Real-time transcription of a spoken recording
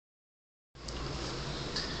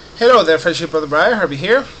Hello there, Friendship of the Briar, Harvey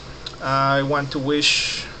here. I want to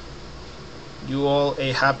wish you all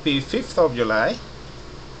a happy 5th of July.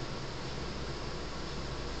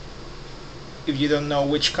 If you don't know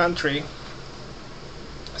which country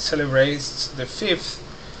celebrates the 5th,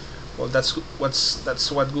 well,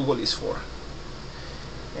 that's what Google is for.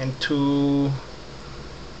 And to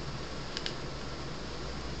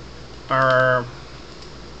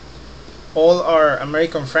all our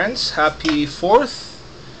American friends, happy 4th.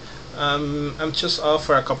 I'm just off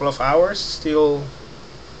for a couple of hours. Still,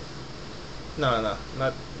 no,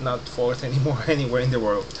 not 4th anymore. Anywhere in the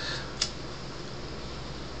world.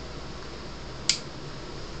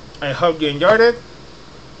 I hope you enjoyed it.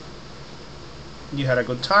 You had a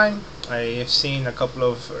good time. I have seen a couple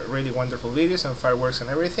of really wonderful videos and fireworks and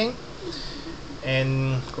everything.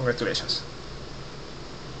 And congratulations.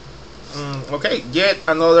 Okay, yet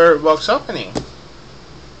another box opening.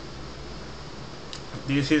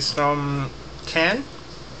 This is from Ken,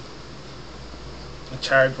 a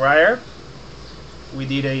charredbriar. We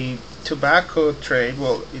did a tobacco trade.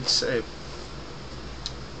 Well,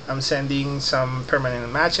 I'm sending some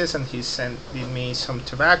permanent matches, and he's sending me some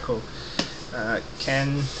tobacco.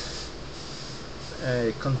 Ken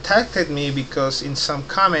contacted me because in some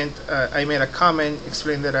comment I made a comment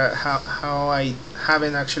explaining that how I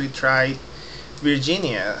haven't actually tried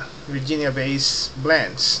Virginia-based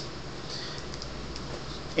blends.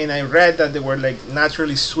 And I read that they were like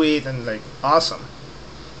naturally sweet and like awesome.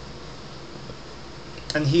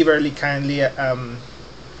 And he very kindly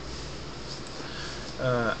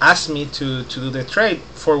asked me to do the trade,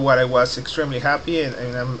 for what I was extremely happy,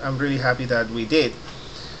 and I'm really happy that we did.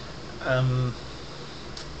 And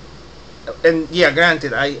yeah,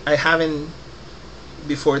 granted, I haven't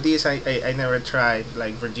before this. I never tried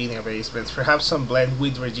like Virginia-based blends. Perhaps some blend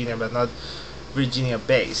with Virginia, but not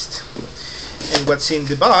Virginia-based. And what's in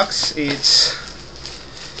the box, it's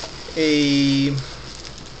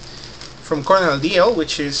from Cornell Deal,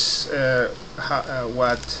 which is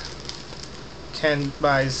what Ken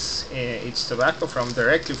buys its tobacco from,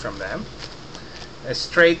 directly from them. A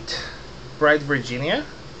straight bright Virginia,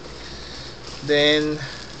 then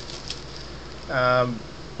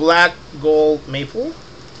black gold maple,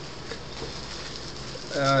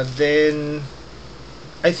 then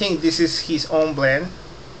I think this is his own blend,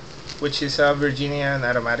 which is a Virginian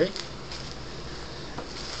aromatic,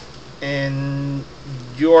 and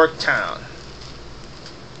Yorktown.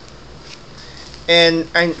 And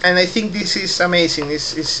I think this is amazing.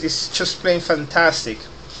 It's just plain fantastic.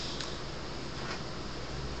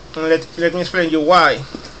 And let me explain you why.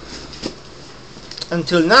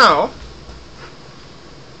 Until now,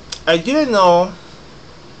 I didn't know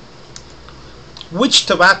which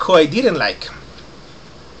tobacco I didn't like.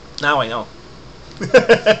 Now I know.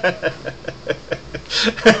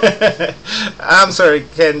 I'm sorry,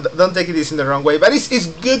 Ken, don't take this in the wrong way, but it's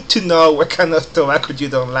good to know what kind of tobacco you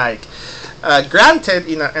don't like. Granted,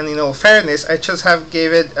 and in all fairness, I just have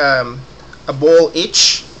gave it a bowl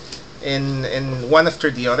each, in one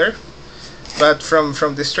after the other. But from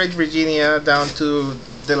the straight Virginia down to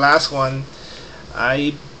the last one,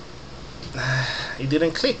 it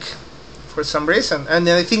didn't click for some reason, and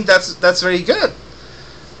I think that's very good.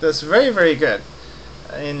 That's very good.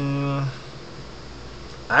 And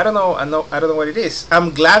I don't know what it is. I'm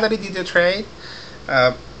glad that I did the trade.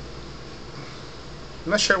 I'm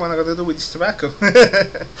not sure what I'm gonna do with this tobacco.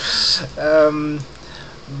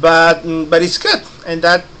 But it's good, and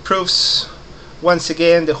that proves once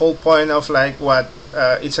again the whole point of like what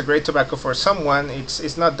it's a great tobacco for someone.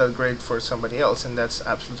 It's not that great for somebody else, and that's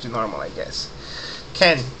absolutely normal, I guess.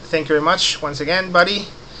 Ken, thank you very much once again, buddy.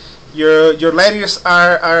 Your lighters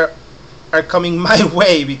are coming my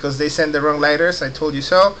way because they sent the wrong lighters. I told you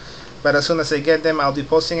so. But as soon as I get them, I'll be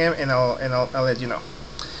posting them, and I'll let you know.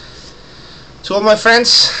 To all my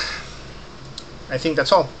friends, I think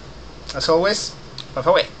that's all. As always, puff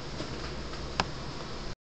away.